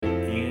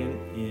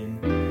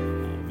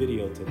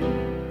today.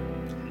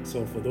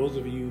 So for those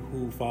of you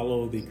who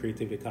follow the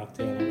Creativity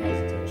Cocktail on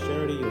Rise and Tell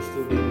Charity, you'll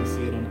still be able to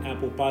see it on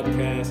Apple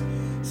Podcasts,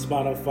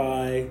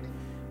 Spotify,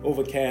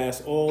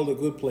 Overcast, all the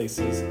good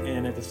places.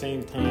 And at the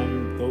same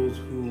time, those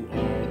who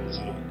are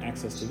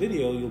access to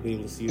video, you'll be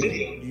able to see it on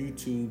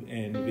YouTube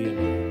and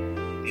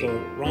Vimeo. So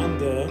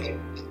Rhonda,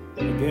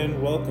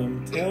 again,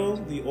 welcome. Tell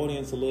the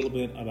audience a little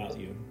bit about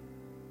you.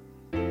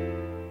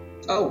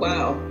 Oh,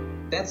 wow.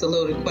 That's a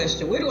loaded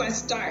question. Where do I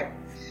start?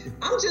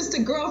 I'm just a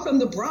girl from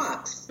the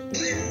Bronx. I'm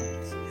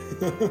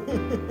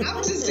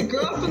just a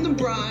girl from the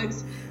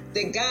Bronx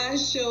that God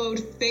showed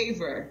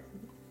favor.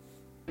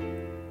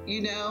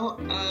 You know,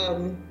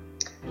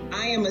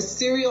 I am a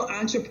serial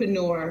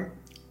entrepreneur,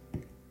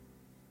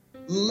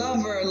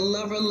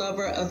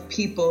 lover of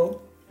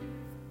people,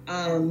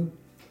 a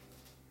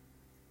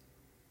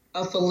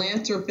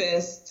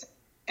philanthropist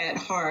at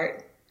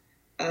heart,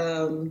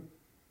 and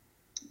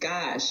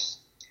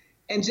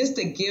just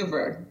a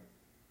giver.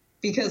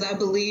 Because I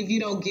believe you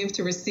don't give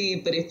to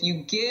receive, but if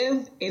you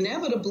give,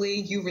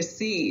 inevitably you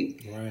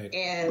receive. Right.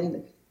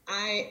 And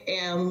I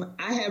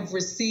have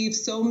received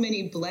so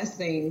many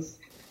blessings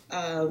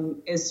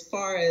as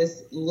far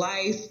as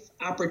life,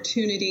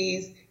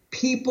 opportunities,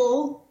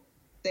 people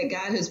that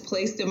God has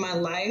placed in my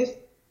life.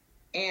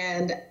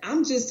 And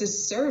I'm just a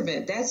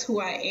servant. That's who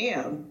I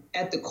am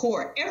at the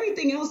core.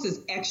 Everything else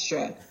is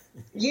extra.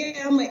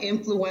 Yeah, I'm an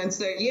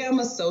influencer. Yeah, I'm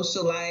a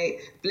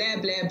socialite, blah,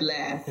 blah,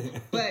 blah.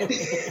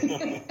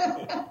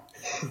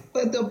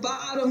 But the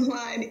bottom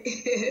line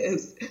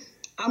is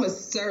I'm a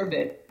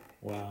servant.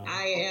 Wow.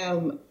 I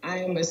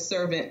am a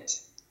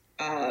servant.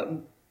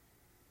 And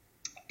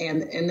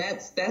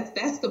that's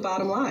the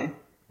bottom line.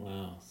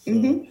 Wow.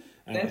 So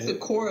That's the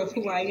core of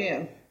who I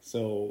am.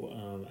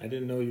 So I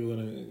didn't know you were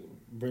going to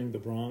bring the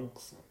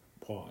Bronx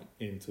part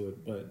into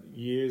it, but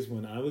years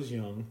when I was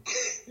young,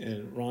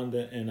 and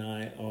Rhonda and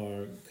I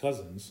are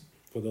cousins,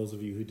 for those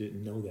of you who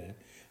didn't know that.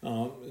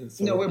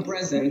 So, no, we're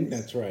brethren.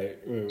 That's right.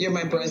 You're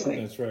my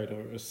brethren. That's right.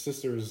 Or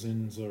sisters,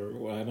 or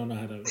well, I don't know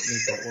how to make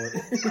that work.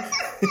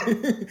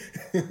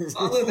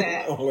 All of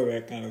that. All of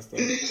that kind of stuff.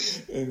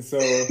 And so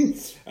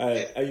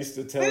I used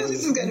to tell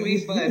this is going to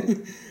be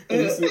fun. I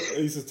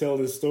used to tell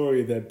this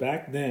story that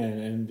back then,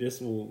 and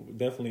this will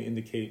definitely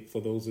indicate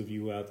for those of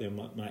you out there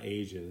my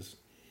ages,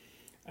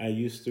 I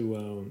used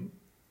to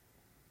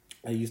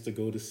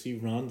go to see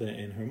Rhonda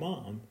and her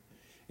mom,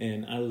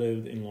 and I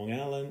lived in Long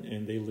Island,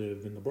 and they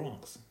lived in the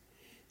Bronx,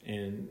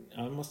 and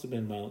I must have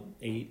been about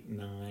 8,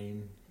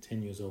 9,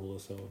 10 years old or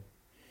so.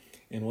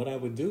 And what I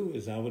would do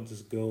is I would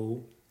just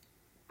go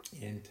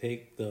and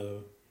take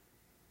the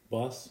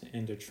bus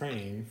and the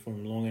train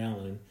from Long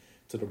Island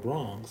to the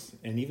Bronx,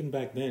 and even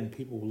back then,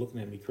 people were looking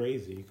at me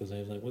crazy because I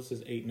was like, "What's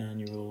this 8,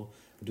 9-year-old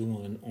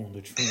doing on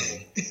the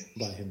train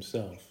by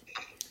himself?"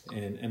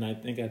 And I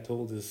think I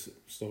told this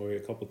story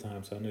a couple of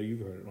times. So I know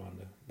you've heard it,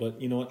 Rhonda. But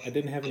you know what? I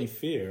didn't have any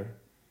fear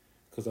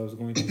because I was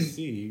going to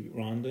see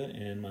Rhonda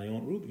and my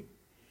Aunt Ruby.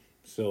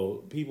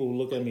 So people would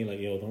look at me like,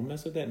 "Yo, don't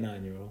mess with that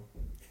 9-year-old."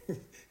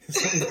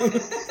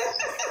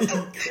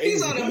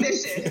 He's on a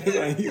mission.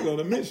 He's on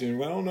a mission.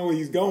 Well, I don't know where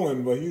he's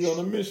going, but he's on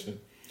a mission.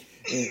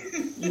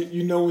 And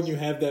you know when you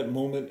have that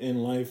moment in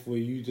life where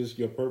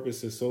your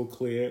purpose is so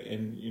clear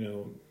and,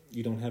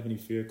 you don't have any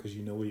fear because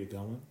you know where you're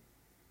going?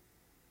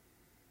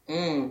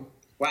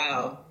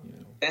 Wow.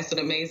 That's an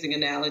amazing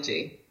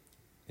analogy.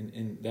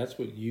 And that's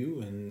what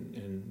you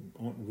and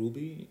Aunt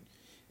Ruby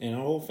and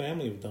our whole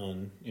family have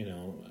done.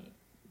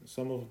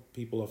 Some of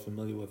people are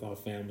familiar with our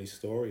family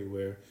story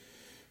where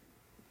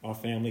our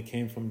family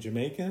came from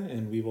Jamaica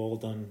and we've all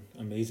done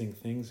amazing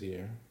things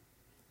here.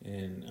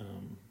 And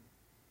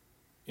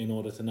in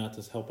order to not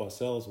just help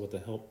ourselves, but to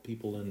help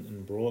people in a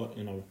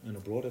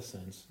broader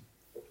sense.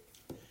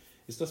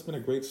 It's just been a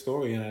great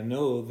story, and I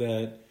know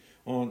that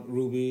Aunt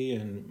Ruby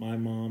and my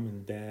mom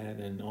and dad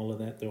and all of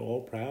that, they're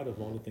all proud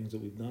of all the things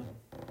that we've done.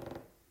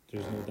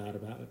 There's no doubt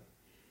about it.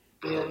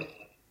 Yeah.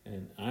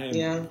 And I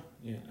am,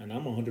 and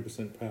I'm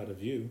 100% proud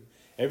of you.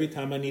 Every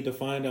time I need to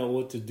find out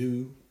what to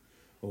do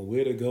or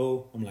where to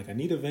go, I'm like, I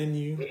need a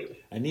venue.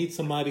 I need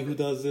somebody who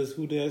does this,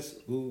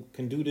 who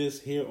can do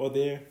this here or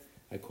there.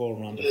 I call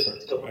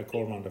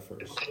Rhonda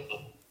first.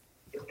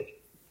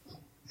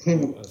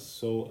 You are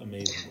so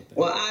amazing with that.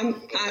 Well,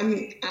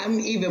 I'm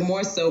even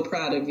more so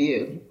proud of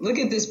you. Look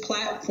at this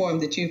platform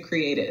that you've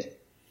created.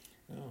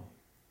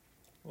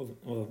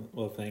 Oh,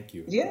 well, thank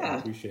you. Yeah, I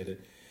appreciate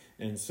it.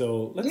 And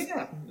so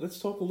let's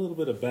talk a little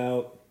bit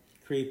about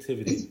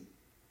creativity.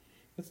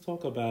 Let's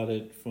talk about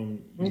it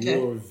from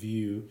your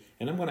view.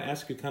 And I'm going to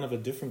ask you kind of a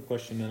different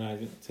question than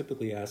I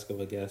typically ask of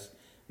a guest.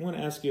 I'm going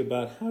to ask you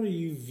about how do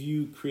you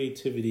view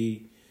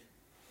creativity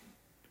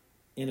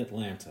in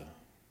Atlanta?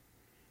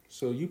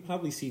 So you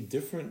probably see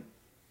different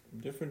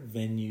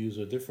venues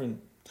or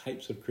different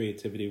types of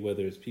creativity,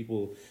 whether it's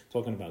people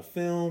talking about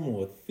film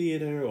or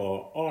theater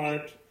or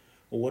art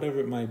or whatever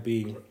it might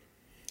be.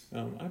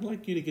 I'd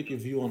like you to get your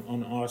view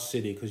on our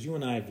city, because you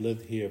and I have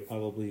lived here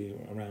probably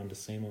around the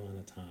same amount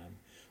of time.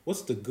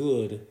 What's the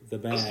good, the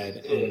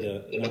bad, and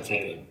the not so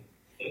good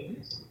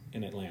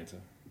in Atlanta?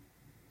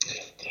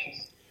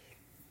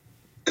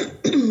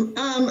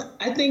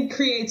 I think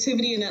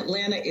creativity in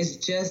Atlanta is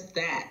just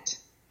that.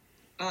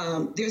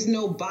 There's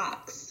no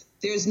box.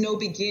 There's no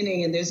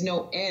beginning and there's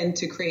no end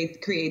to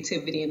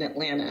creativity in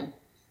Atlanta.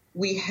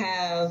 We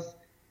have,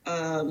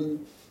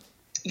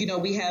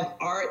 we have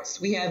arts,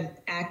 we have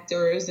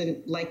actors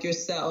and like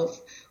yourself.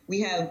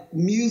 We have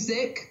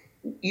music,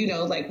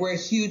 like we're a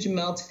huge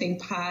melting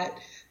pot.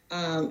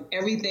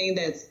 Everything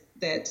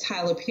that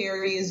Tyler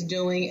Perry is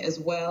doing as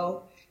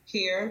well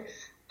here.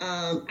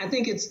 I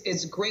think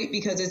it's great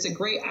because it's a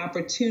great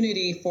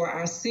opportunity for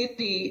our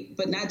city,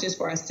 but not just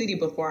for our city,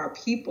 but for our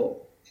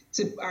people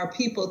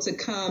to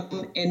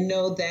come and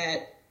know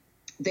that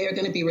they're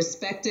going to be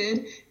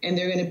respected and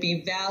they're going to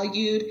be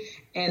valued.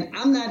 And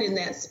I'm not in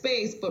that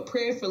space, but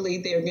prayerfully,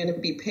 they're going to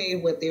be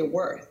paid what they're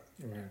worth.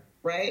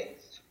 Right?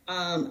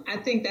 I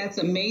think that's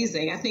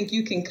amazing. I think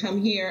you can come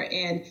here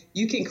and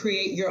you can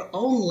create your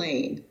own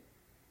lane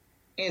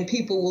and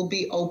people will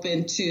be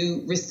open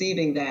to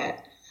receiving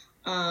that.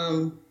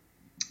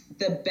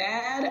 The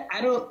bad,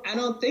 I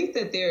don't think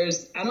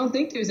there's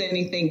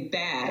anything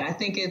bad. I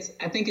think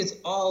it's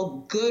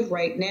all good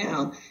right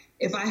now.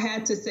 If I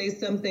had to say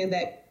something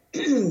that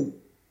I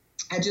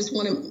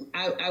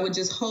would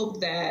just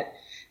hope that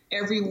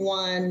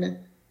everyone,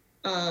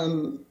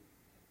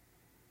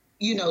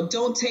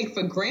 don't take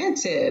for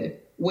granted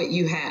what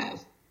you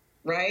have,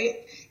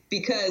 right?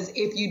 Because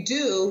if you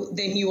do,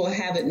 then you will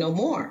have it no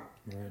more.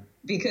 Right.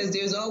 Because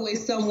there's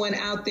always someone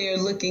out there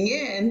looking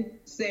in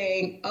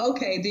saying,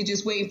 okay, they're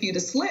just waiting for you to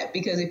slip.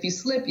 Because if you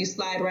slip, you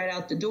slide right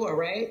out the door,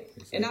 right?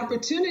 Exactly. And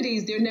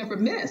opportunities, they're never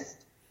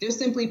missed. They're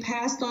simply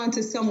passed on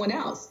to someone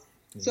else.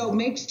 So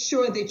make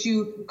sure that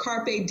you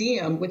carpe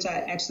diem, which I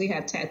actually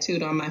have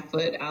tattooed on my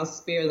foot. I'll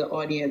spare the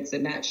audience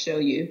and not show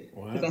you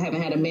because I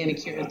haven't had a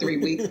manicure in 3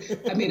 weeks.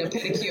 I mean, a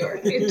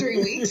pedicure in 3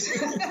 weeks.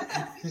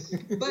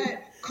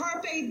 But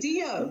carpe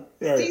diem,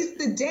 seize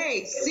the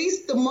day,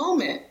 seize the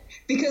moment.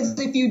 Because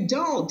if you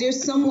don't,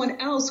 there's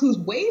someone else who's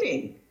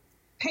waiting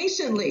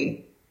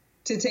patiently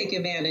to take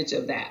advantage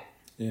of that.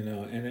 And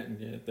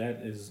that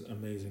is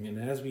amazing. And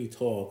as we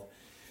talk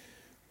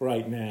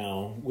right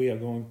now, we are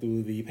going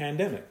through the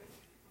pandemic.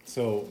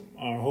 So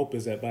our hope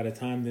is that by the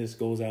time this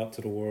goes out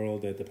to the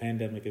world, that the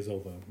pandemic is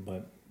over.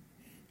 But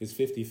it's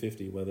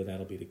 50-50 whether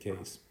that'll be the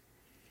case.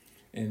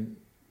 And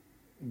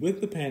with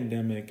the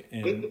pandemic,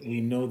 and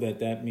we know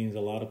that means a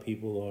lot of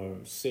people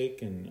are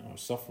sick and are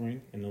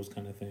suffering and those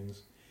kind of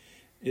things,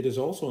 it is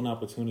also an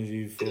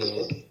opportunity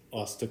for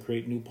us to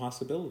create new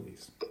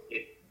possibilities.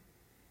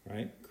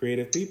 Right?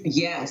 Creative people.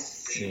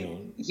 Yes.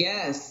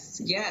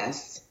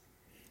 Yes.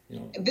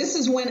 This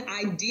is when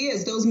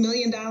ideas, those $1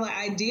 million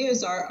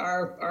ideas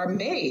are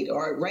made,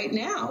 or right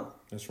now.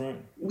 That's right.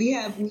 We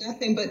have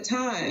nothing but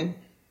time.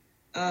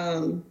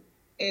 And,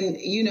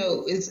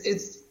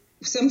 it's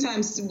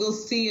sometimes we'll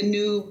see a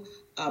new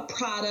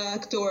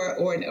product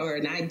or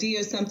an idea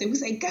or something. We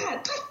say,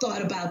 God, I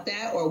thought about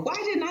that. Or why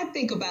didn't I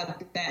think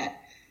about that?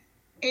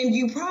 And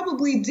you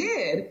probably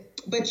did,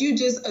 but you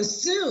just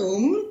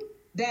assume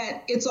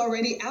that it's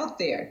already out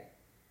there.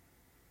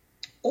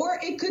 Or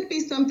it could be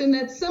something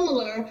that's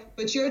similar,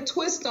 but your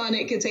twist on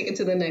it could take it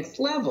to the next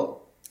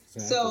level.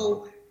 Exactly.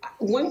 So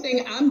one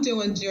thing I'm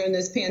doing during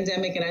this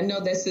pandemic, and I know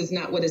this is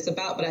not what it's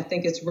about, but I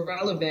think it's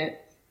relevant,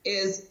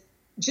 is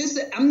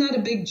I'm not a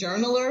big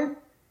journaler,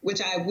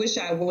 which I wish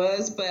I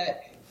was,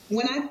 but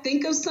when I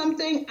think of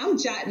something, I'm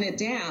jotting it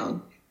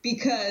down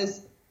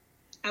because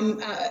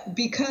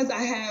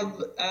I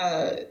have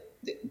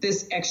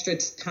this extra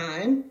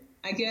time,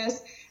 I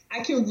guess. I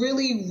can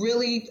really,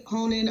 really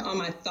hone in on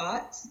my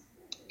thoughts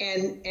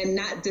and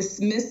not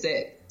dismiss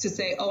it to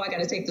say, oh, I got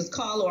to take this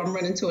call or I'm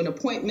running to an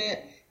appointment.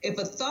 If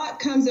a thought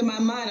comes in my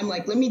mind, I'm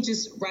like, let me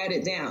just write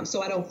it down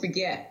so I don't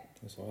forget.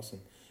 That's awesome.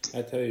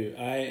 I tell you,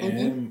 I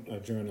am a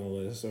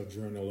journalist or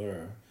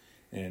journaler,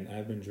 and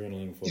I've been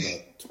journaling for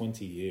about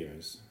 20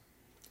 years.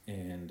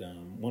 And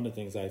one of the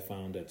things I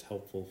found that's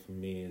helpful for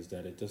me is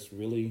that it just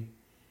really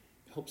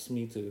helps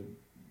me to,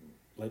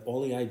 like,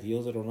 all the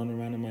ideas that are running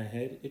around in my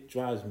head, it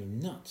drives me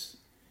nuts.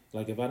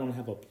 Like, if I don't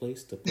have a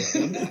place to put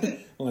them,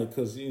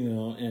 because,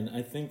 and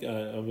I think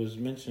I was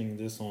mentioning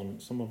this on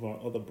some of our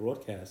other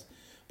broadcasts,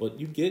 but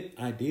you get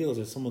ideas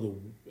at some of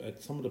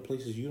the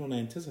places you don't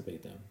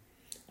anticipate them.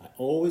 I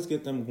always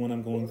get them when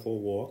I'm going for a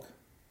walk,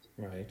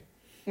 right?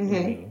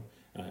 Mm-hmm.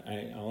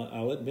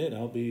 I'll admit,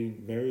 I'll be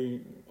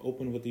very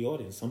open with the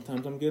audience.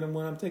 Sometimes I'm getting them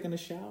when I'm taking a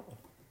shower.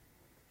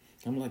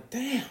 I'm like,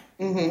 damn.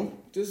 Mm-hmm.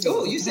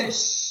 You said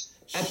shh.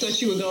 I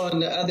thought you were going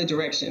the other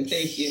direction.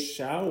 Thank you.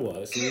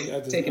 Shower. See,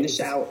 taking a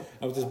shower.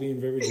 I was just being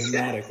very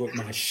dramatic with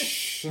my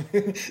shh. No,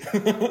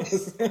 I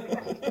was like,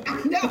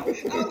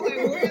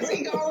 where is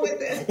he going with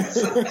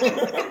this?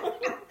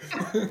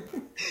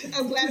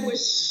 I'm glad it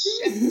was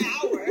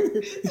shower.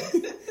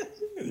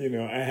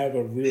 I have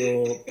a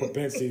real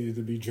propensity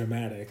to be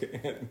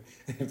dramatic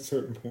at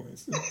certain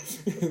points.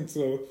 And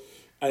so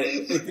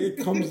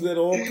it comes at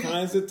all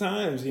kinds of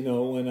times,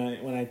 when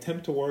I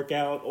attempt to work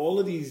out. All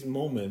of these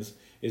moments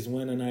is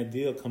when an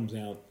idea comes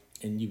out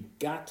and you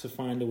got to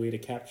find a way to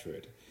capture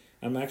it.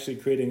 I'm actually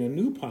creating a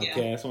new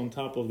podcast on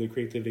top of the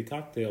Creativity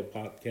Cocktail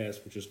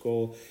podcast, which is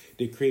called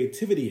The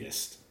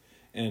Creativityist.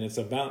 And it's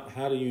about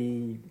how do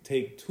you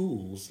take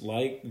tools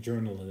like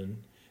journaling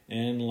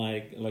and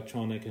like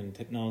electronic and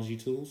technology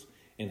tools,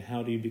 and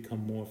how do you become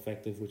more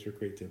effective with your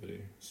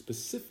creativity?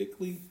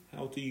 Specifically,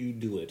 how do you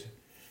do it?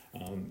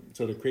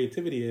 So The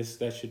Creativityist,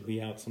 that should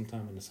be out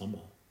sometime in the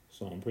summer.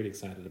 So I'm pretty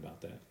excited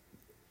about that.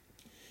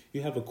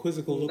 You have a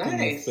quizzical look on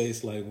your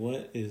face, like,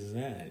 what is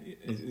that?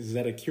 Is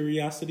that a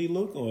curiosity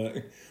look, or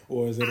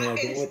is it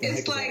like, what the heck?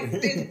 It's like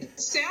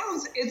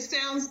it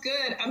sounds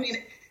good. I mean,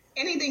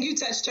 anything you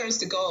touch turns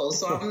to gold,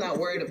 so I'm not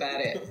worried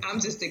about it.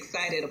 I'm just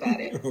excited about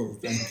it. Oh,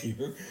 thank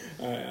you.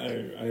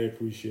 I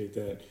appreciate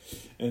that.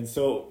 And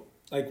so,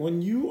 like,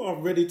 when you are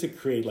ready to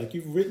create, like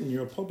you've written,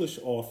 you're a published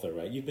author,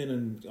 right? You've been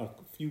in a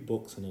few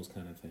books and those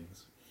kind of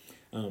things.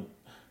 How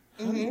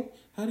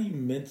do you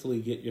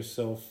mentally get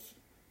yourself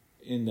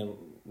in the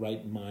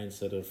right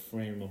mindset or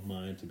frame of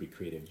mind to be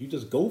creative? You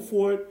just go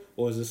for it,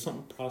 or is there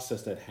some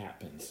process that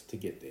happens to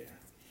get there?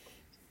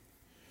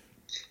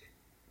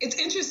 It's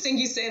interesting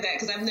you say that,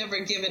 because I've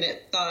never given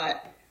it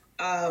thought.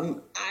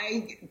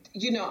 I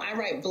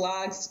write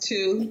blogs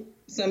too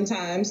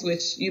sometimes,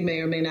 which you may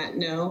or may not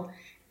know,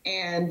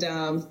 and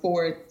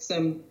for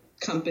some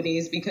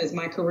companies, because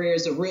my career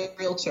is a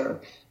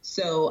realtor.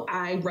 So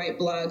I write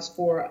blogs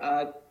for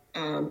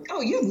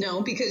you've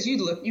known, because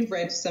you've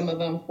read some of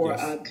them for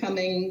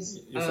Cummings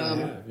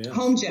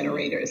home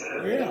generators.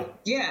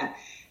 Yeah.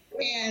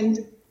 And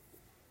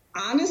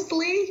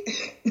honestly,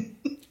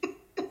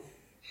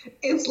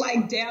 it's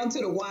like down to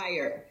the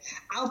wire.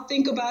 I'll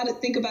think about it.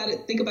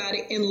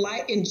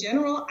 In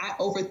general, I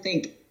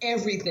overthink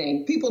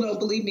everything. People don't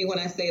believe me when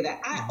I say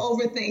that. I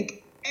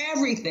overthink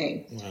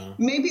everything. Wow.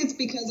 Maybe it's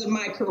because of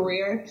my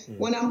career.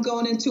 When I'm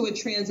going into a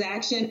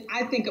transaction,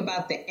 I think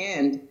about the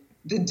end,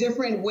 the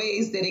different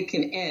ways that it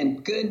can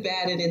end, good,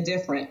 bad, and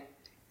indifferent.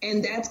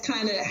 And that's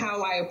kind of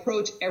how I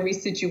approach every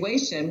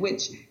situation,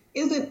 which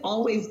isn't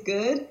always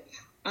good.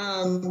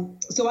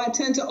 So I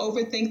tend to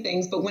overthink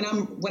things, but when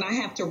I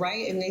have to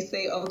write and they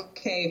say,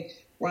 okay,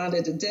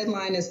 Rhonda, the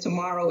deadline is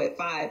tomorrow at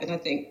 5. And I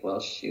think,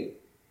 well, shoot,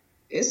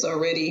 it's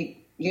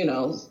already,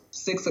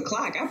 6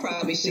 o'clock. I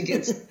probably should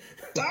get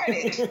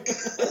started.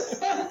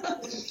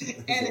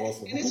 And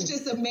it's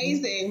just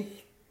amazing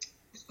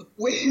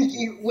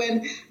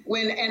when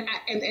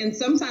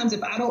sometimes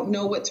if I don't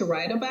know what to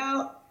write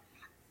about,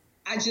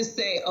 I just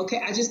say,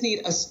 okay, I just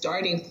need a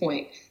starting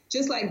point.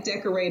 Just like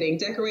decorating.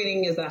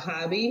 Decorating is a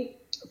hobby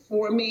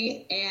for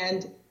me,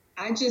 and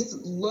I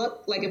just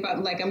look like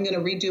I'm going to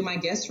redo my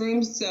guest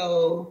room,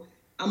 so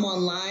I'm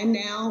online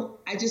now.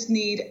 I just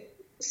need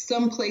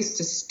some place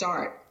to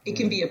start. It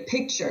can be a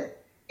picture,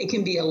 it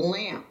can be a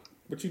lamp.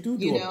 But you do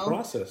a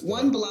process, though.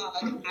 One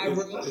blog I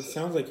wrote. It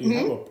sounds like you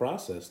have a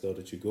process, though,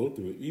 that you go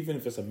through, even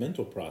if it's a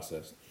mental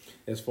process,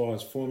 as far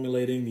as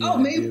formulating the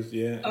ideas,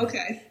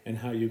 okay, and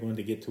how you're going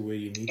to get to where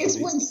you need to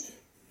be.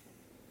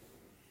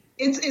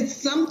 It's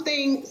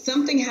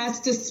something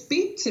has to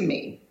speak to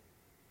me.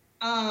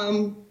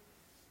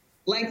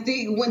 Like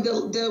the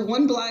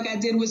one blog I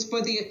did was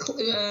for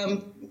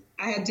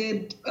I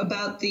did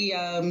about the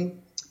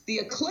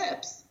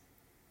eclipse.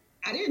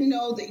 I didn't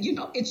know that,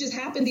 it just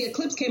happened. The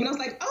eclipse came and I was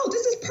like, oh,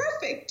 this is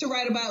perfect to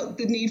write about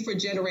the need for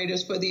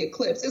generators for the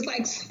eclipse. It's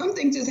like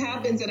something just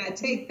happens and I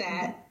take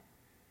that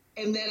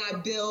and then I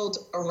build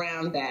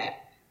around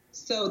that.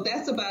 So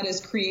that's about as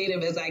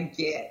creative as I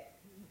get.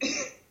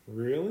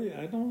 Really?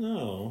 I don't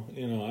know.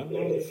 I've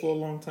known you for a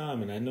long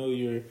time, and I know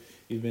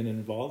you've been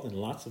involved in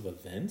lots of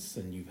events,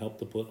 and you've helped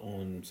to put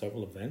on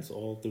several events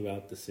all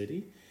throughout the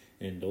city,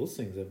 and those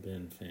things have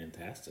been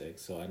fantastic.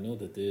 So I know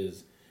that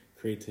there's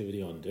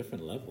creativity on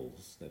different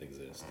levels that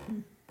exist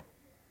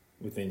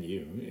within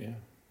you. Yeah.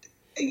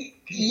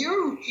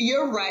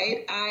 You're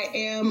right. I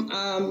am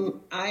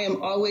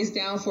always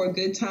down for a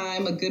good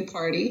time, a good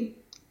party.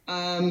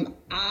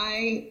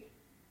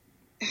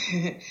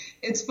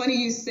 It's funny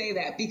you say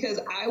that, because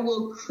I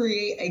will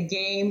create a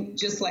game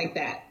just like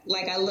that.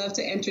 Like, I love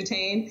to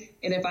entertain,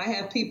 and if I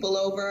have people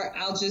over,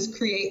 I'll just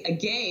create a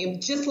game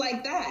just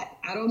like that.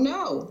 I don't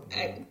know.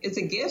 It's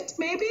a gift,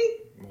 maybe.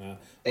 Wow.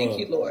 Thank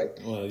you, Lord.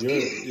 Well,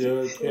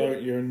 your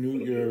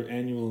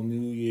annual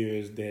New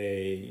Year's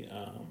Day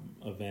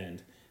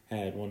event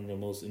had one of the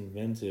most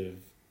inventive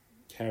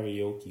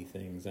karaoke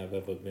things I've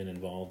ever been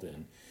involved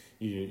in.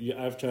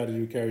 I've tried to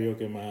do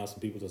karaoke in my house,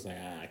 and people just say,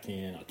 I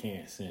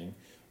can't sing.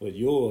 But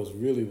yours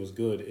really was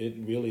good. It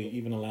really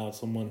even allowed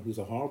someone who's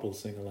a horrible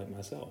singer like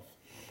myself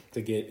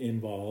to get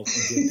involved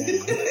and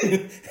get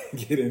down,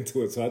 get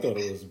into it. So I thought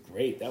it was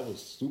great. That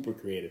was super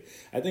creative.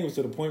 I think it was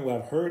to the point where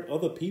I've heard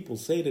other people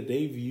say that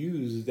they've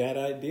used that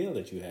idea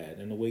that you had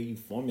and the way you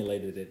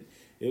formulated it.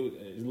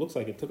 It looks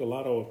like it took a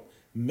lot of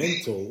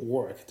mental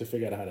work to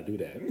figure out how to do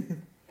that.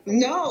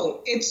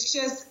 No, it's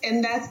just,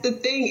 and that's the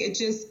thing. It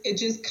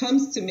just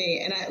comes to me.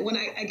 And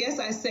I guess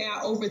I say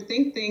I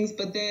overthink things,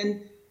 but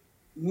then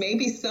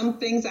maybe some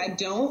things I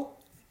don't,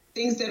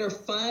 things that are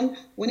fun.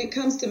 When it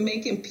comes to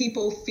making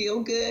people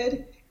feel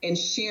good and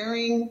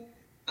sharing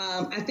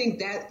I think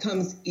that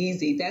comes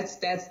easy.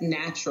 That's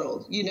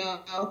natural. You know,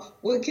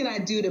 what can I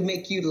do to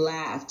make you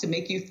laugh, to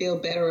make you feel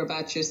better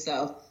about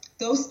yourself?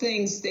 Those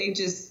things,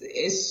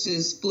 it's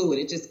just fluid.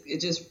 It just,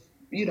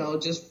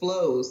 just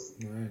flows.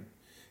 Right.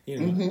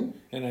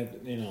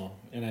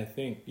 And I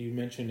think you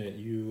mentioned that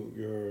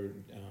your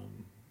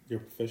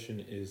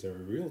profession is a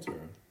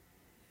realtor,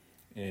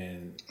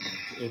 and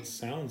it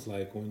sounds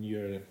like when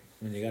you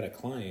got a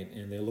client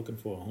and they're looking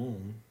for a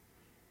home,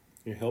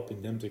 you're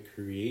helping them to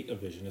create a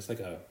vision. It's like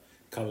a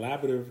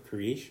collaborative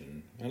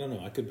creation. I don't know.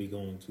 I could be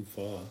going too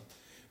far,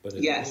 but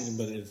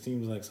it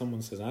seems like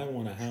someone says, "I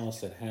want a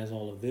house that has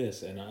all of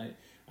this," and I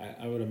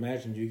would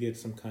imagine you get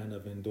some kind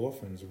of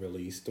endorphins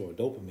released or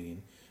dopamine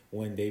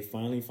when they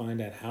finally find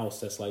that house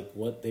that's like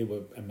what they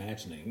were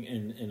imagining,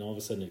 and all of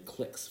a sudden it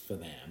clicks for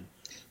them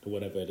to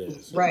whatever it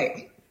is.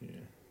 Right. Yeah.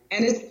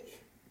 And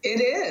it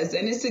is.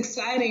 And it's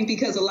exciting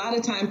because a lot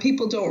of time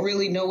people don't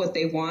really know what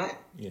they want.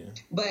 Yeah.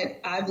 But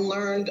I've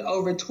learned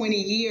over 20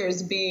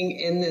 years being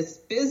in this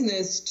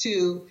business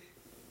to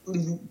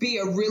be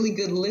a really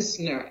good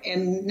listener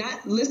and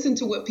not listen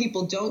to what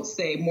people don't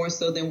say more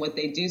so than what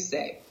they do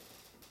say.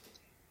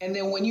 And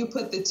then when you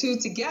put the two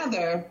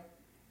together,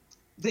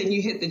 then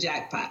you hit the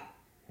jackpot.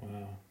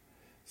 Wow.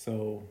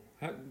 So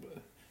I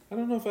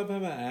don't know if I've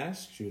ever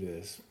asked you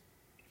this,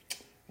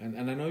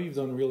 and I know you've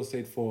done real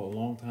estate for a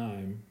long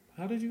time.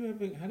 How did you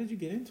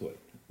get into it?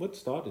 What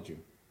started you?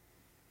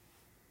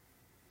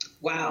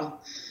 Wow.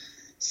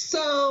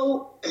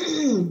 So,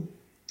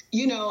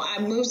 I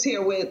moved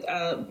here with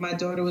my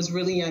daughter was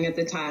really young at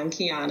the time,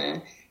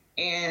 Kiana,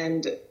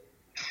 and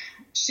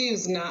she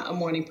was not a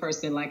morning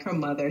person like her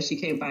mother. She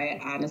came by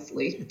it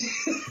honestly.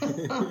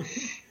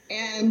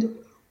 And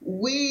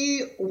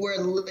we were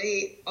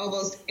late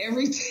almost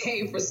every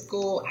day for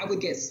school. I would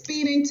get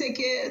speeding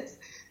tickets,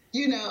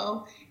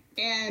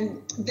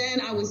 and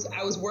then I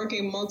was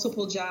working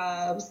multiple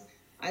jobs.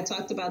 I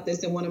talked about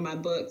this in one of my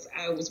books.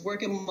 I was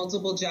working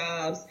multiple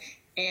jobs,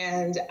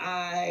 and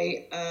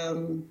I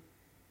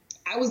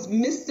was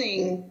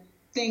missing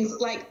things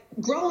like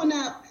growing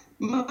up.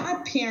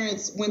 My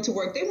parents went to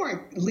work. They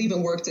weren't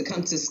leaving work to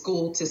come to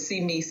school to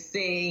see me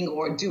sing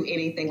or do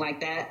anything like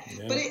that.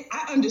 Yeah. But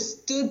I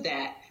understood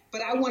that. But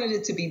I wanted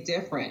it to be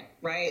different,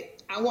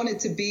 right? I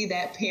wanted to be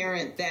that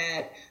parent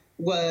that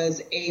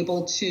was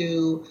able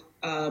to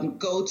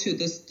go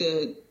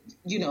to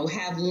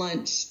have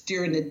lunch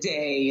during the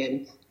day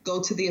and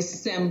go to the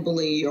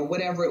assembly or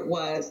whatever it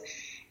was.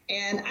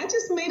 And I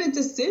just made a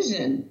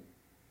decision,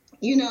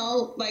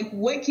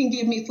 what can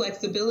give me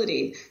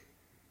flexibility?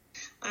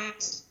 I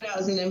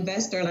was an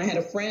investor, and I had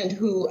a friend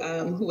who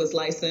was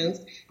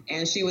licensed,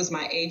 and she was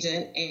my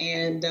agent,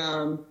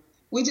 and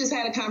we just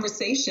had a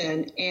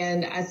conversation,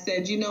 and I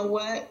said, you know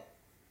what?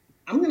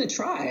 I'm going to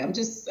try. I'm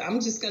just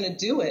going to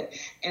do it.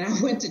 And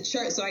I went to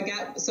church. So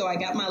I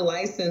got my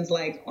license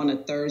like on a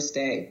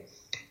Thursday,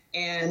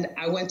 and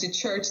I went to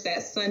church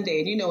that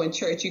Sunday. And, in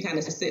church, you kind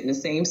of sit in the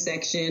same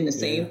section, the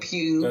same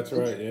pew. That's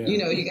right. Yeah.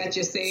 You got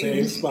your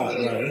same spot,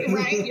 right?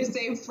 Right. Your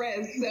same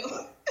friends.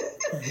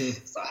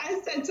 So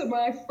I said to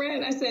my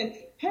friend, I said,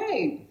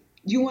 hey,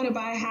 you want to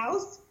buy a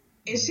house?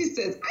 And she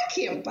says, I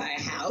can't buy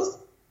a house.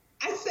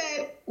 I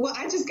said, well,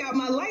 I just got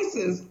my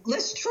license.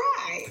 Let's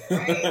try,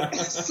 right?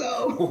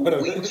 So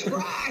we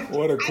tried.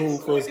 What a cool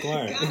first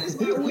client. God is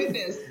my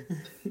witness.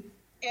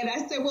 And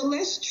I said, well,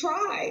 let's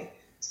try.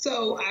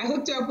 So I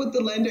hooked her up with the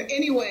lender.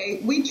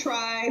 Anyway, we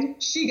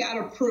tried. She got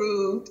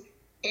approved.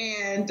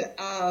 And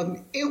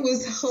it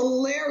was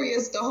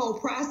hilarious, the whole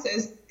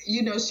process.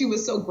 She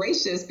was so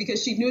gracious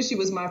because she knew she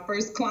was my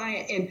first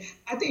client. And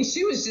I think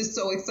she was just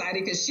so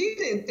excited because she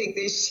didn't think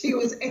that she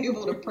was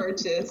able to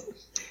purchase.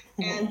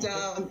 And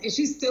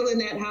she's still in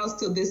that house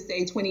till this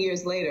day, 20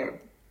 years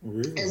later.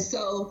 Really? And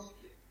so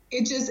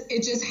it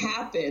just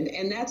happened.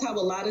 And that's how a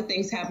lot of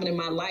things happen in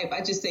my life.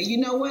 I just say, you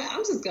know what?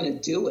 I'm just going to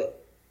do it.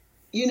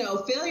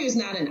 Failure is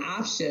not an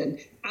option.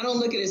 I don't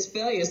look at it as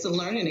failure. It's a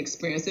learning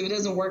experience. If it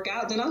doesn't work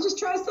out, then I'll just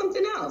try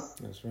something else.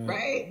 That's right.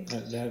 Right?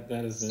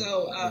 That is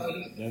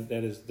definitely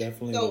that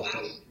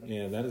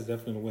is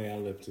definitely the way I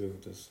live too.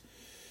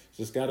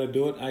 Just got to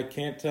do it. I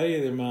can't tell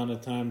you the amount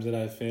of times that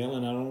I fail,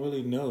 and I don't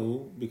really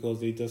know because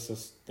they just are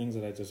things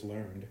that I just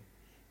learned,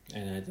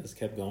 and I just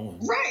kept going.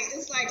 Right.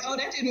 It's like, oh,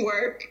 that didn't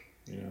work.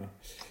 Yeah.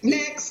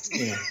 Next.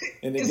 Yeah.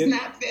 And it's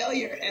not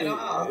failure at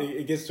all.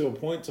 It gets to a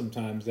point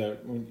sometimes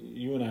that when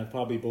you and I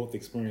probably both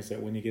experience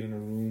that when you get in a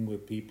room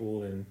with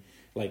people and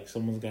like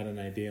someone's got an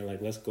idea,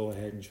 like let's go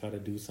ahead and try to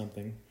do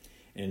something,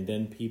 and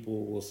then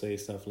people will say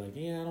stuff like,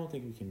 "Yeah, I don't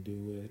think we can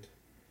do it,"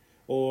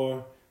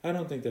 or "I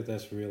don't think that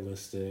that's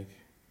realistic."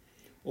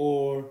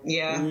 Or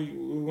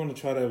we're going to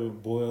try to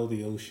boil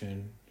the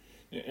ocean,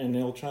 and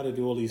they'll try to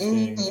do all these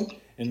things,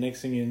 and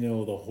next thing you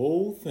know, the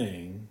whole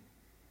thing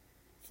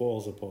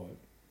falls apart.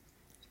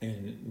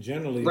 And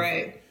generally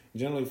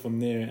from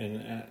there,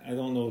 and I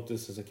don't know if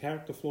this is a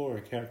character flaw or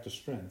a character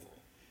strength,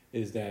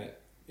 is that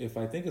if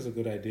I think it's a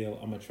good idea,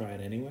 I'm going to try it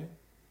anyway,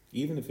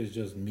 even if it's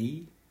just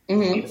me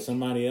or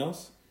somebody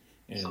else.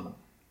 And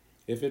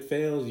If it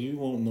fails, you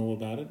won't know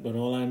about it. But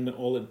all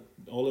it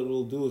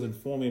will do is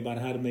inform me about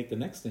how to make the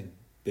next thing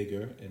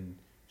bigger and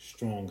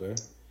stronger.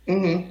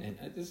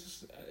 Mm-hmm. And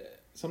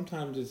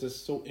sometimes it's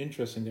just so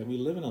interesting that we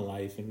live in a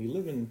life and we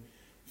live in,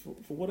 for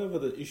whatever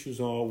the issues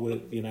are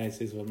with the United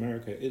States of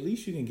America, at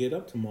least you can get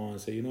up tomorrow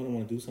and say, you know what, I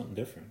want to do something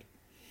different.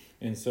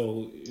 And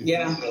so,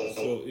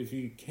 if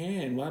you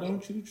can, why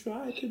don't you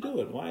try to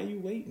do it? Why are you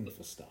waiting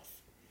for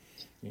stuff?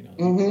 You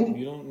know,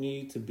 you don't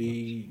need to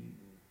be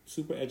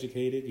super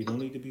educated. You don't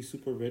need to be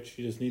super rich.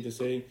 You just need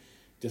to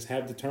just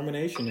have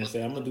determination and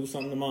say, I'm going to do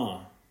something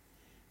tomorrow.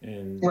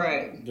 And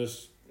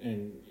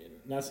and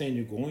not saying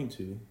you're going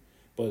to,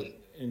 but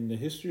in the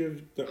history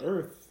of the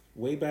earth,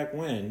 way back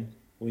when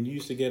you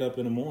used to get up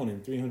in the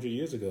morning 300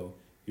 years ago,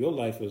 your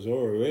life was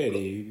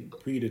already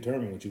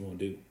predetermined what you want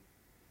to do.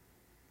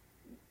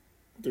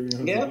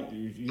 300,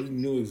 you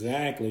knew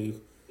exactly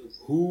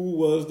who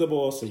was the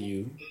boss of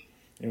you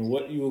and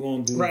what you were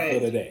going to do for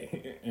the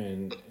day.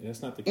 And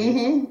that's not the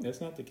case.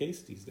 That's not the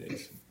case these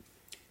days.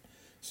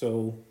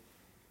 So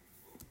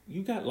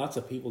you got lots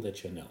of people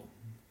that you know,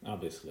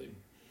 obviously.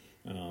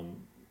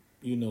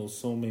 You know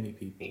so many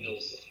people.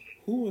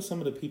 Who are some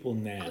of the people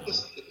now?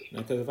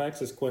 Because if I ask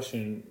this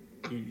question,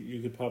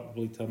 you could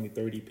probably tell me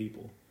 30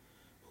 people.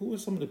 Who are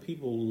some of the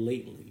people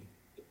lately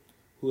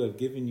who have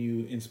given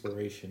you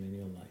inspiration in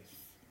your life?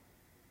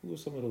 Who are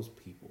some of those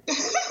people?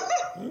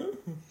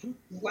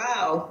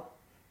 Wow.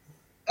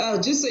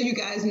 Just so you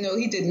guys know,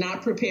 he did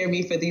not prepare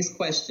me for these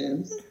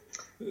questions.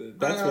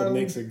 That's what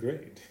makes it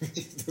great.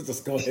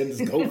 Just go ahead and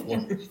just go for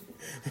it.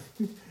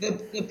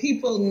 The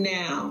people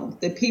now,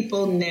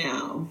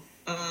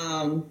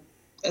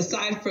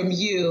 aside from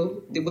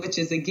you, which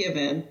is a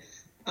given.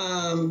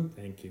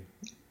 Thank you.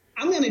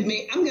 I'm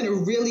gonna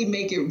really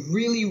make it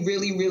really,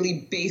 really,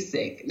 really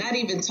basic. Not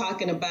even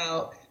talking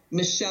about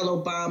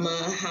Michelle Obama,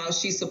 how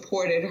she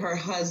supported her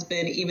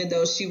husband, even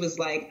though she was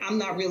like, I'm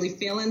not really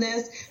feeling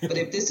this, but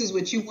if this is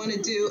what you want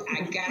to do,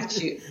 I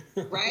got you,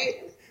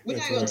 right? We're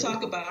not going to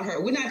talk about her.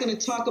 We're not going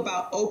to talk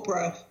about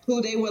Oprah,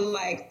 who they were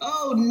like,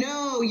 oh,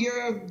 no,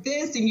 you're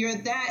this and you're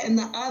that and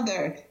the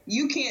other.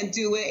 You can't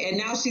do it. And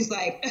now she's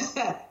like,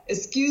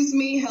 excuse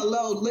me,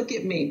 hello, look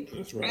at me.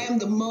 That's right. I am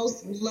the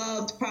most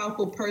loved,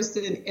 powerful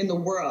person in the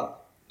world.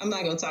 I'm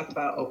not going to talk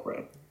about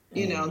Oprah,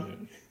 you know.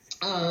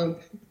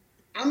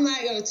 I'm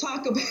not going to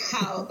talk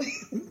about,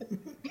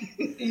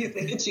 you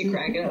think that you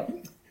crack it up.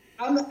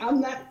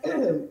 I'm not,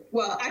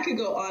 well, I could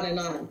go on and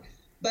on,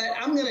 but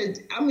I'm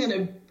going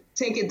to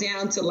take it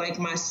down to like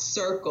my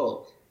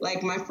circle,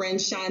 like my friend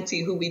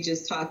Shanti, who we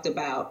just talked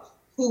about,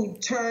 who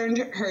turned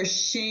her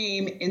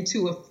shame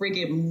into a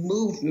friggin'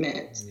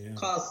 movement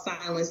called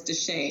Silence to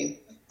Shame,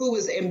 who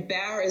was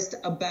embarrassed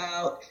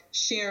about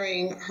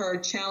sharing her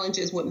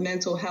challenges with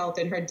mental health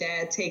and her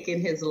dad taking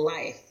his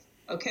life.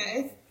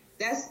 Okay?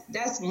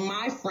 That's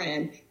my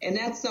friend, and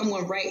that's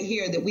someone right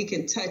here that we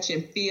can touch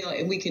and feel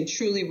and we can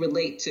truly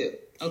relate to.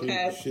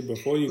 Okay?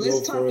 Before you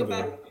go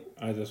further,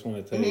 I just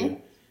want to tell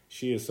you,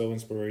 she is so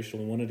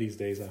inspirational. One of these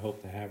days, I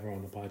hope to have her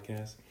on the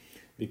podcast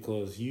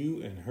because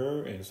you and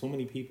her and so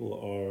many people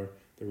are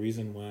the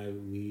reason why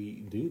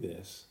we do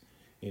this.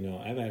 You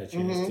know, I've had a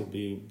chance to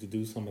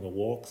do some of the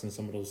walks and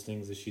some of those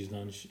things that she's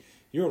done.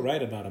 You're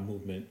right about a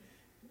movement.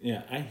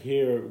 Yeah, I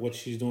hear what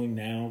she's doing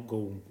now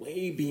go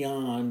way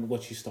beyond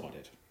what she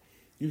started.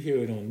 You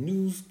hear it on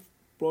news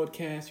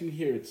broadcasts. You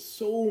hear it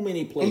so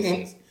many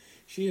places.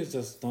 She has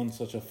just done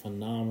such a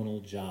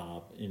phenomenal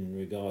job in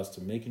regards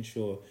to making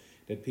sure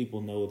that people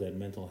know that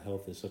mental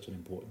health is such an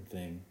important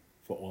thing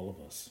for all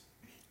of us.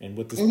 And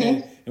with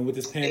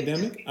this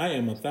pandemic, I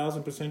am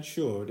 1,000%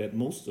 sure that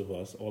most of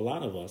us, or a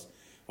lot of us,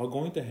 are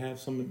going to have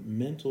some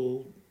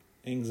mental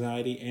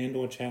anxiety and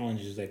or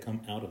challenges that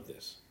come out of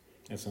this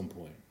at some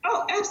point.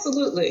 Oh,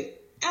 absolutely.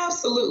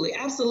 Absolutely.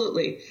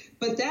 Absolutely.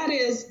 But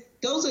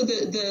those are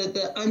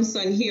the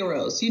unsung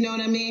heroes. You know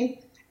what I mean?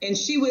 And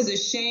she was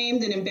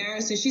ashamed and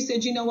embarrassed. And she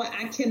said, you know what?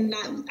 I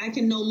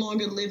can no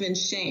longer live in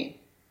shame.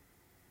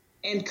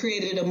 And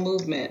created a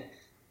movement.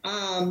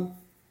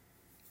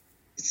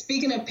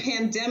 Speaking of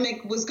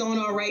pandemic, what's going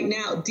on right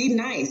now?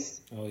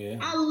 D-Nice. Oh, yeah.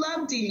 I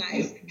love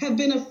D-Nice. Have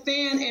been a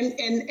fan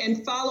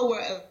and follower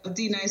of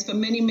D-Nice for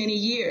many, many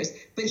years.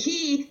 But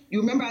you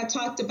remember I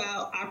talked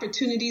about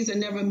opportunities are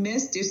never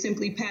missed. They're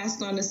simply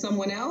passed on to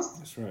someone else.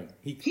 That's right.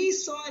 He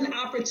saw an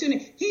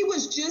opportunity. He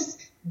was just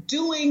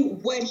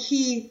doing what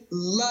he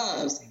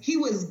loves. He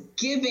was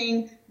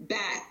giving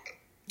back.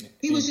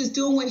 He was just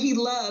doing what he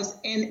loves,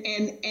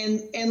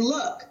 and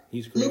look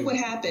what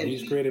happened.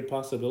 He's created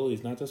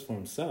possibilities, not just for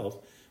himself,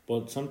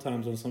 but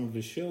sometimes on some of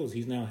his shows,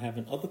 he's now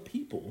having other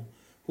people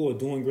who are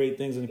doing great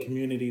things in the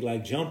community,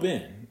 like jump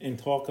in and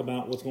talk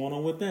about what's going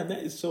on with them. That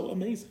is so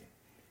amazing.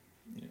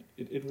 Yeah,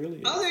 it really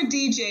is. Other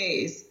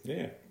DJs.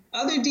 Yeah.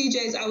 Other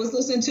DJs. I was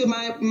listening to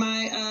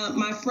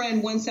my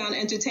friend, One Sound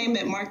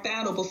Entertainment, Mark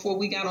Battle, before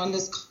we got on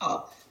this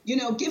call. You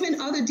know, giving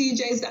other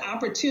DJs the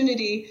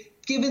opportunity,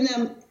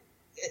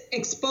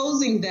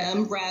 exposing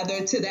them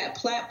rather to that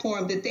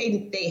platform that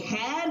they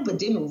had but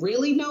didn't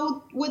really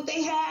know what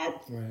they had.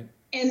 Right.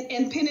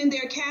 and pin in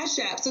their Cash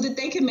App so that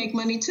they can make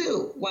money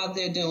too while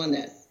they're doing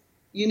this.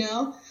 You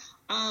know,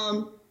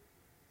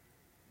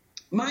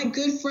 my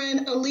good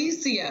friend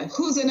Alicia,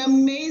 who's an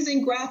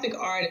amazing graphic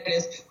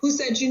artist, who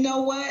said, you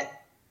know what?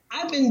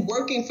 I've been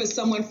working for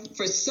someone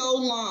for so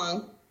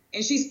long,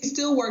 and she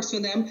still works for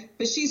them,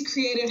 but she's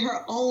created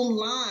her own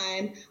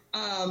line.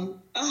 Oh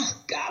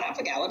God, I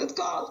forgot what it's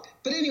called.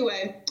 But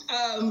anyway,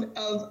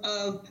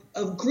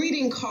 of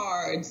greeting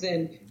cards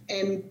and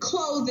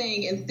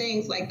clothing and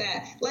things like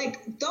that.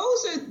 Like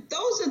those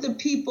are the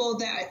people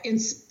that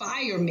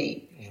inspire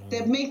me,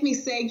 that make me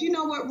say, you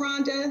know what,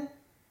 Rhonda,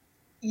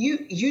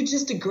 you're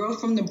just a girl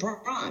from the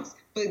Bronx,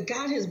 but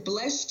God has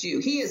blessed you.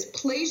 He has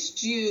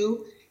placed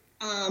you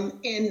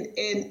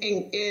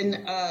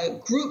in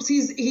groups.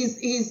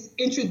 He's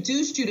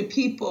introduced you to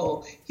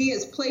people. He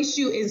has placed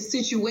you in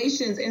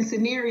situations and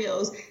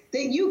scenarios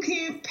that you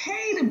can't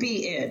pay to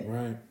be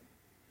in.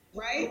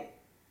 Right?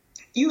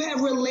 You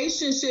have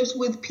relationships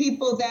with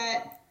people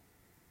that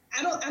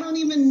I don't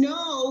even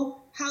know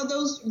how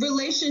those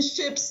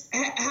relationships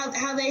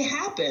how they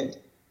happened,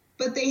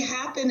 but they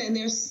happen and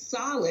they're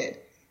solid.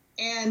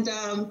 And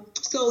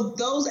so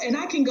those, and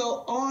I can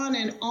go on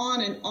and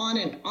on and on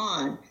and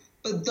on.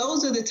 But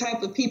those are the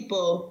type of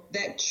people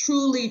that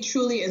truly,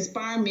 truly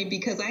inspire me,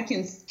 because I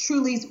can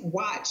truly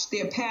watch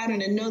their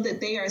pattern and know that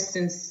they are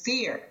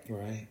sincere.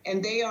 Right.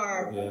 And they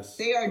are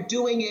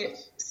doing it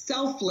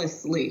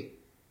selflessly.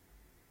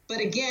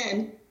 But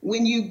again,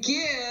 when you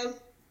give,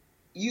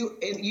 you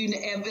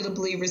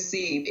inevitably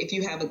receive if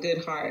you have a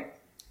good heart.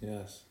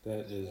 Yes,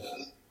 that is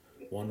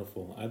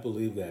wonderful. I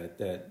believe that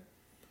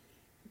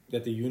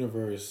the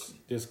universe,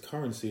 there's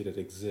currency that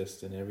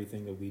exists in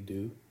everything that we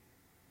do.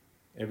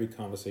 Every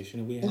conversation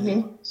that we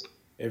have,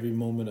 every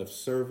moment of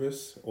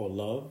service or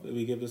love that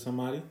we give to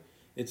somebody,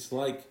 it's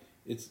like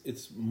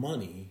it's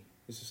money.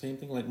 It's the same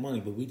thing like money,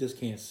 but we just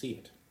can't see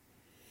it.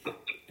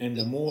 And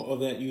the more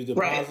of that you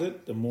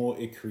deposit, the more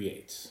it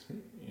creates.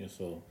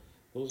 So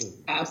those are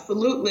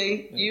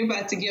absolutely. Yeah. You're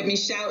about to get me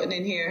shouting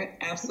in here.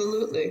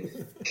 Absolutely.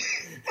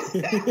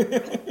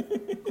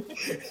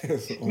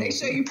 Make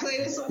sure you play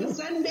this on a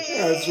Sunday.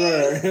 That's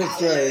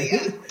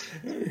right.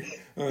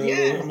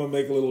 I'm gonna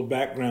make a little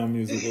background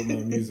music with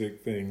my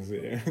music things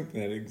there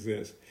that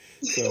exist.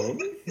 So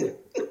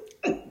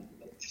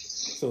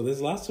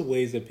there's lots of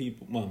ways that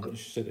people.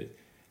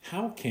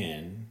 How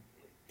can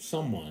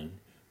someone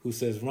who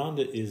says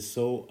Rhonda is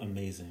so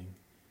amazing,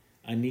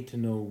 I need to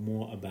know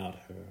more about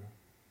her,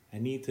 I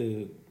need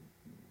to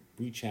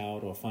reach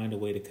out or find a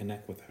way to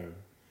connect with her?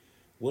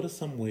 What are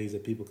some ways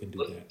that people can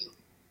do that?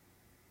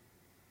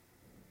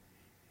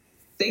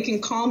 They can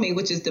call me,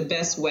 which is the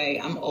best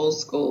way. I'm old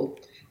school.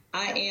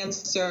 I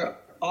answer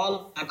all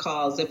of my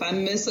calls. If I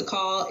miss a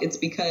call, it's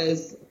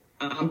because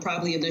I'm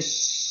probably in the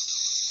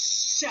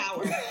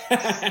shower.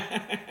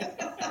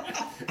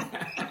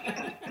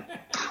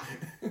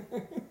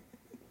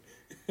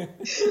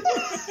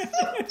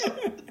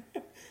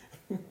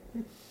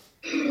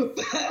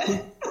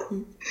 But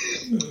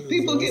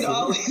people can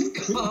always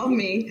call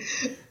me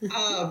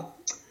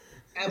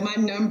at my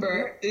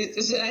number.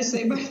 Should I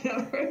say my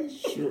number?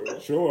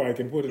 Sure. I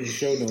can put it in the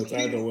show notes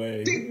either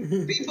way.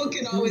 People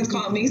can always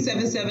call me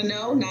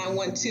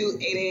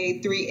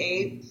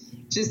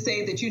 770-912-8838. Just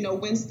say that you know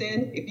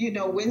Winston. If you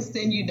know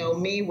Winston, you know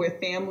me. We're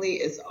family.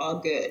 It's all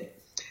good.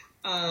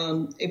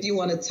 If you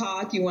want to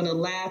talk, you want to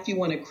laugh, you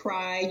want to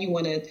cry, you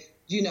want to,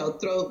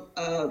 throw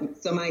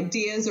some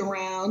ideas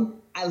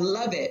around, I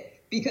love it.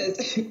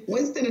 Because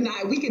Winston and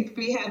I, we could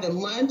be having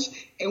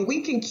lunch and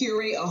we can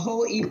curate a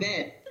whole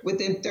event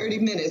within 30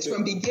 minutes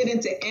from beginning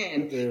to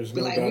end. There's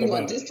no like, doubt we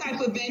want about this type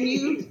of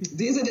venue.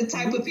 These are the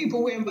type of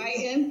people we're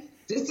inviting.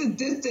 This, and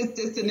this.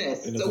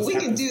 And so we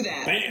can do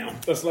that. Bam!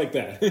 Just like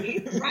that.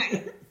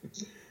 Right.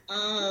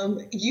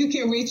 You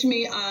can reach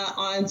me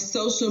on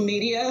social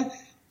media,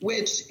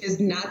 which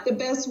is not the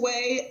best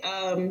way.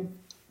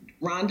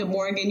 Rhonda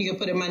Morgan, you can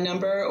put in my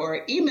number,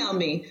 or email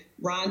me,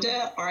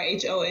 Rhonda,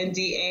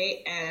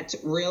 RHONDA, at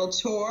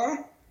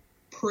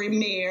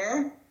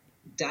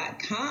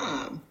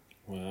realtorpremier.com.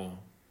 Wow.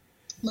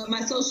 But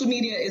my social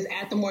media is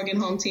at the Morgan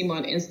Home Team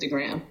on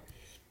Instagram.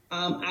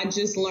 I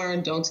just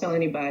learned, don't tell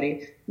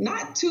anybody,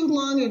 not too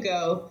long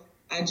ago,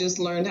 I just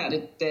learned how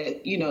to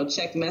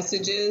check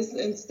messages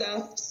and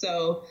stuff.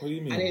 So what do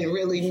you mean? I didn't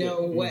really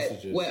know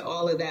messages? what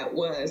all of that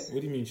was.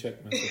 What do you mean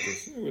check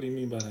messages? What do you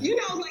mean by that?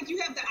 Like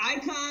you have the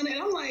icon,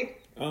 and I'm like,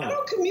 I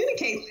don't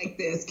communicate like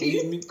this. Can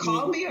you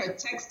call me or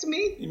text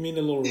me? You mean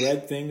the little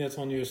red thing that's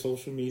on your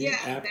social media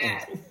app?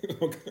 That.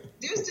 Okay.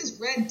 There's this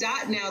red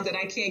dot now that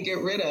I can't get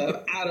rid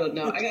of. I don't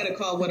know. I got to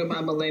call one of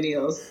my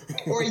millennials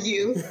or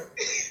you.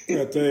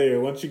 I tell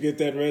you, once you get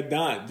that red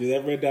dot's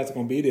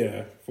going to be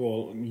there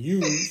for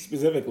you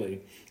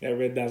specifically. That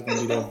red dot's going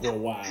to be there for a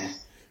while.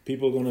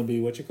 People are going to be,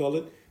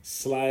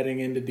 sliding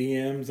into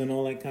DMs and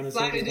all that kind of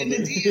stuff. Sliding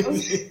into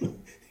DMs.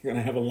 You're going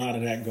to have a lot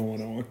of that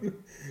going on.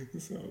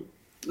 So.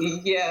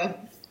 Yeah,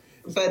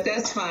 but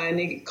that's fine.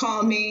 They can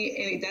call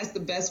me, and that's the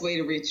best way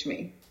to reach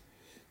me.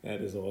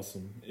 That is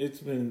awesome. It's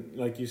been,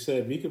 like you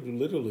said, we could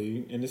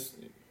literally, and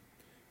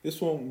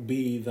this won't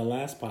be the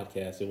last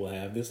podcast that we'll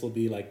have. This will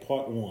be like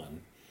part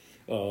one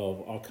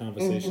of our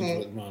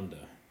conversations with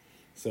Rhonda.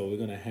 So we're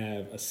going to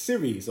have a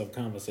series of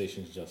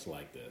conversations just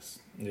like this.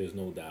 There's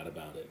no doubt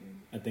about it.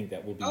 I think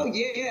that will be... Oh,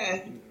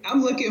 yeah.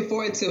 I'm looking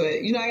forward to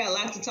it. You know, I got a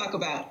lot to talk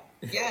about.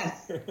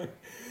 Yes.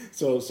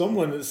 So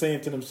someone is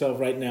saying to themselves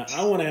right now, I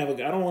don't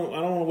want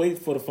to wait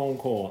for the phone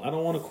call. I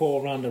don't want to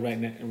call Rhonda right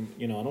now.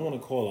 You know, I don't want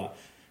to call her.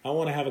 I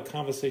want to have a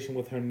conversation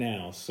with her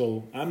now.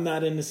 So I'm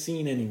not in the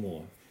scene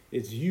anymore.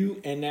 It's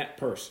you and that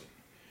person.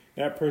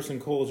 That person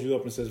calls you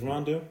up and says,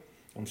 Rhonda,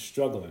 I'm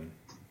struggling.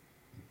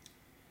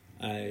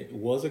 I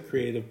was a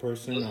creative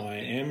person, or I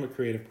am a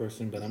creative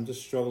person, but I'm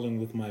just struggling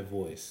with my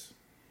voice.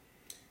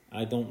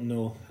 I don't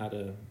know how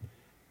to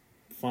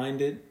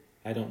find it.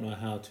 I don't know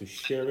how to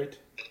share it.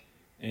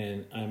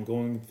 And I'm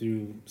going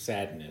through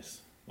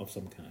sadness of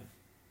some kind.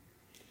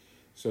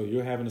 So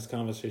you're having this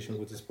conversation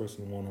with this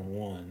person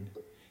one-on-one,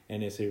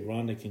 and they say,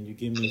 Rhonda, can you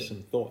give me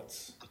some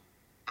thoughts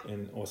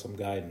or some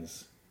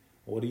guidance?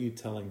 What are you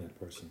telling that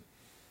person?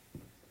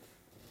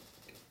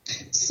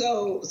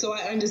 So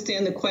I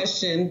understand the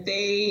question.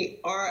 They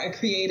are a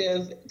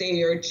creative.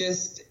 They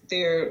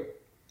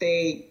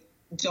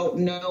don't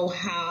know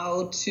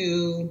how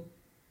to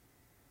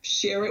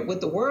share it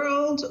with the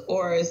world,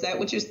 or is that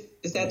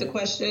the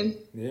question?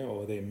 Yeah,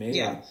 or they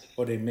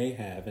may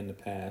have in the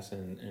past,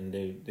 and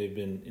they've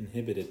been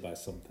inhibited by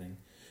something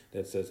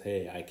that says,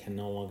 hey, I can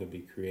no longer be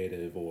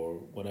creative, or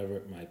whatever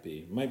it might be.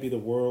 It might be the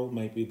world,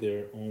 might be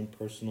their own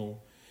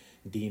personal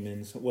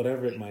demons,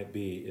 whatever it might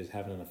be is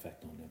having an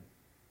effect on them.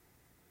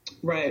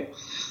 Right.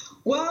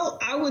 Well,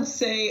 I would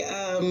say,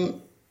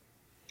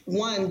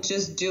 one,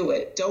 just do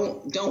it.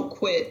 Don't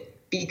quit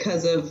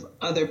because of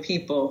other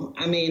people.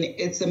 I mean,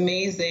 it's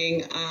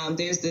amazing.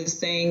 There's this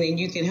saying, and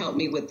you can help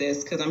me with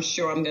this because I'm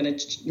sure I'm going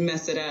to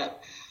mess it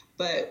up.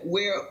 But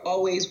we're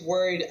always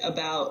worried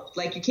about,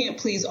 like, you can't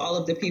please all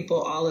of the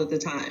people all of the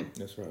time.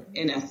 That's right.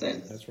 In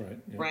essence. That's right.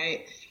 Yeah.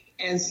 Right.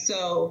 And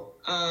so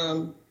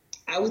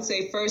I would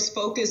say first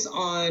focus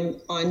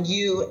on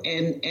you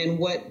and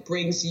what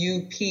brings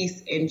you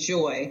peace and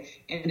joy.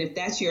 And if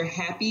that's your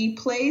happy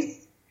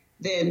place,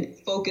 then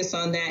focus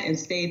on that and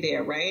stay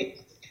there. Right.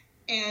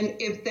 And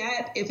if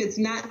it's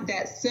not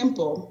that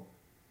simple,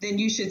 then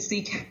you should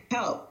seek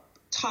help.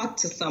 Talk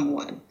to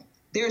someone.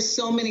 There's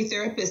so many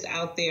therapists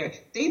out there.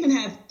 They even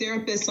have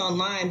therapists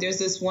online. There's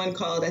this one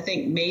called, I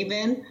think,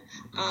 Maven,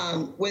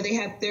 where they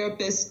have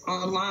therapists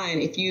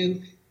online. If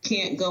you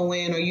can't go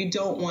in or you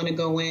don't want to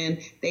go in,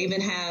 they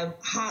even have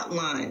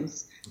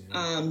hotlines.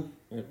 Yeah.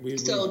 We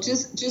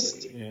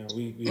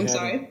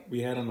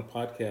had on the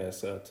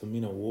podcast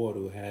Tamina Ward,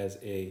 who has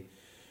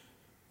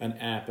an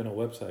app and a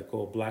website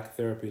called Black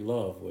Therapy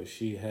Love, where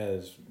she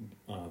has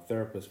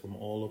therapists from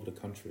all over the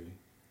country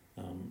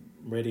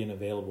ready and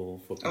available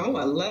for people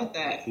I love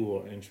that. who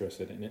are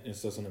interested. And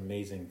it's just an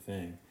amazing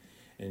thing.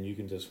 And you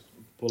can just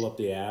pull up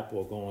the app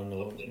or go on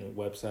the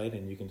website,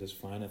 and you can just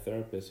find a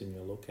therapist in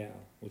your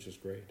locale, which is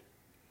great.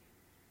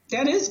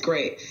 That is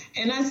great.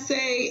 And I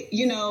say,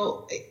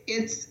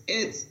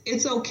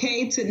 it's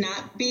okay to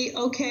not be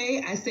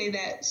okay. I say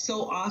that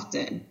so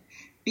often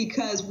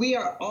because we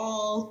are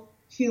all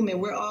human.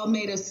 We're all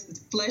made of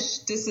flesh.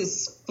 This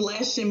is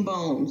flesh and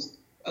bones.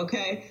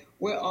 Okay.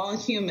 We're all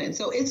human.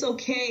 So it's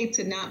okay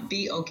to not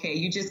be okay.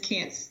 You just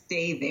can't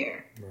stay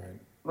there.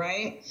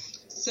 Right.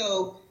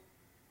 So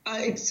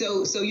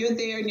you're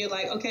there and you're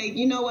like, okay,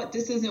 you know what?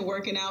 This isn't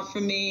working out for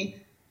me.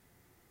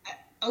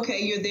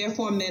 Okay, you're there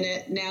for a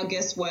minute. Now,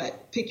 guess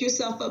what? Pick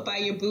yourself up by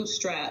your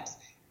bootstraps.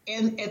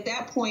 And at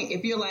that point,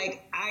 if you're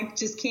like, I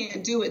just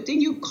can't do it, then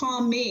you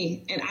call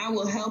me and I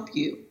will help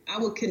you. I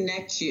will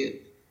connect you.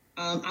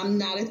 I'm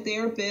not a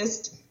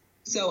therapist,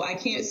 so I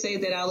can't say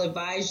that I'll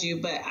advise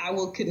you, but I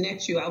will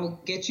connect you. I will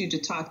get you to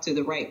talk to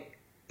the right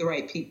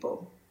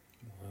people.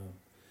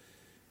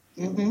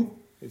 Wow. Mm-hmm.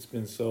 It's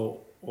been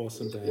so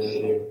awesome to have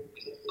you.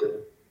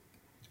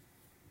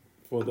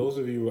 For those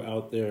of you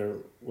out there,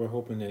 we're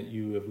hoping that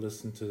you have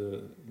listened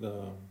to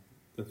the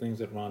things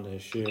that Rhonda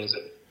has shared.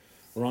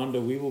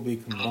 Rhonda, we will be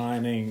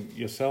combining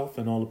yourself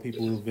and all the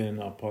people who've been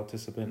a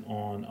participant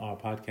on our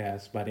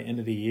podcast by the end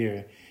of the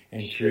year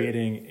and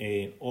creating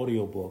an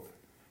audio book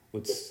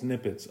with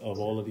snippets of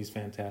all of these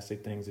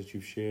fantastic things that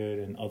you've shared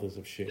and others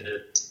have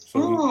shared.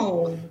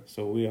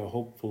 So we are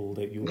hopeful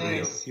that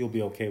you'll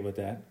be okay with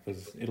that,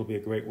 because it'll be a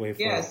great way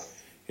for us.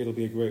 It'll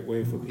be a great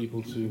way for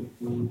people to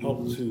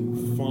help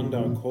to fund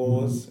our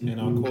cause, and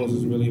our cause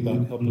is really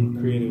about helping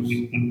creatives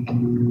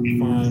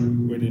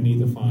find where they need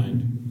to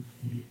find.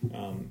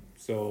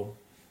 So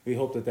we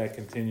hope that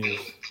continues.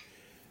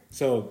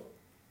 So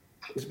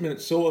it's been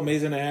so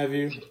amazing to have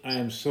you. I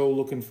am so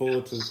looking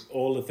forward to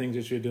all the things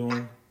that you're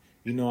doing.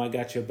 You know, I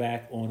got your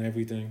back on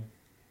everything.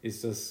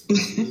 It's just,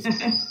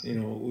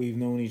 we've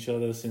known each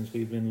other since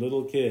we've been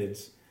little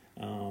kids.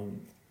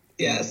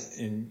 Yes.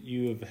 And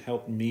you have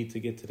helped me to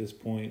get to this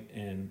point,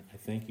 and I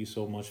thank you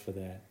so much for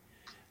that.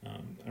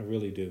 I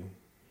really do.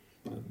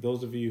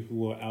 Those of you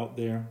who are out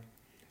there,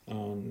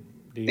 the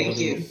thank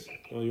audience, you.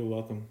 Oh, you're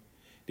welcome.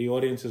 The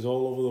audience is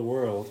all over the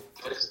world.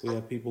 We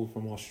have people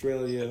from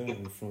Australia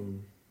and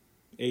from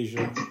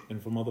Asia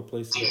and from other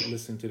places that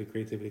listen to the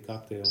Creativity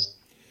Cocktail.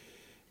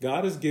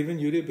 God has given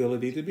you the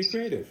ability to be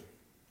creative.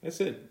 That's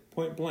it,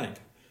 point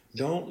blank.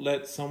 Don't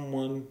let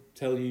someone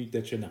tell you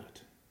that you're not.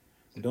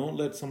 Don't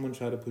let someone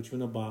try to put you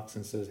in a box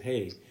and says,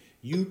 hey,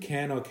 you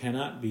can or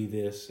cannot be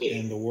this,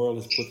 and the world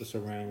has put this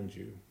around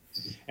you.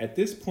 At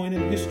this point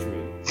in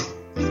history,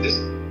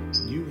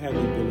 you have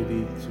the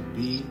ability to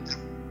be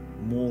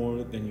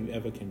more than you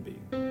ever can be.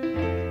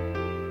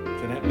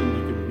 So that means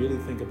you can really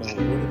think about what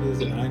it is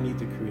that I need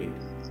to create.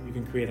 You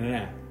can create an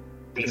app.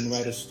 You can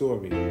write a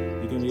story.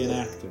 You can be an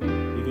actor.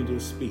 You can do a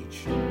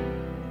speech.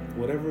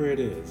 Whatever it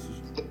is,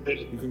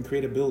 you can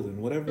create a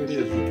building. Whatever it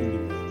is, you can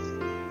do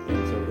that.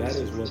 And so that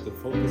is what the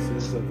focus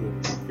is of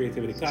the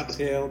Creativity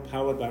Cocktail,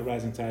 powered by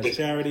Rising Tides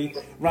Charity.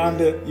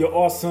 Rhonda, you're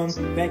awesome.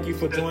 Thank you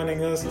for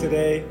joining us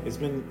today. It's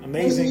been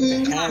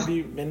amazing to have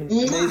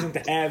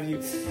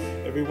you.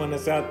 Everyone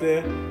that's out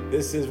there.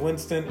 This is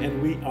Winston,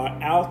 and we are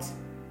out.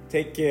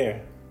 Take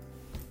care.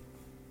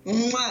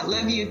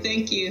 Love you.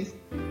 Thank you.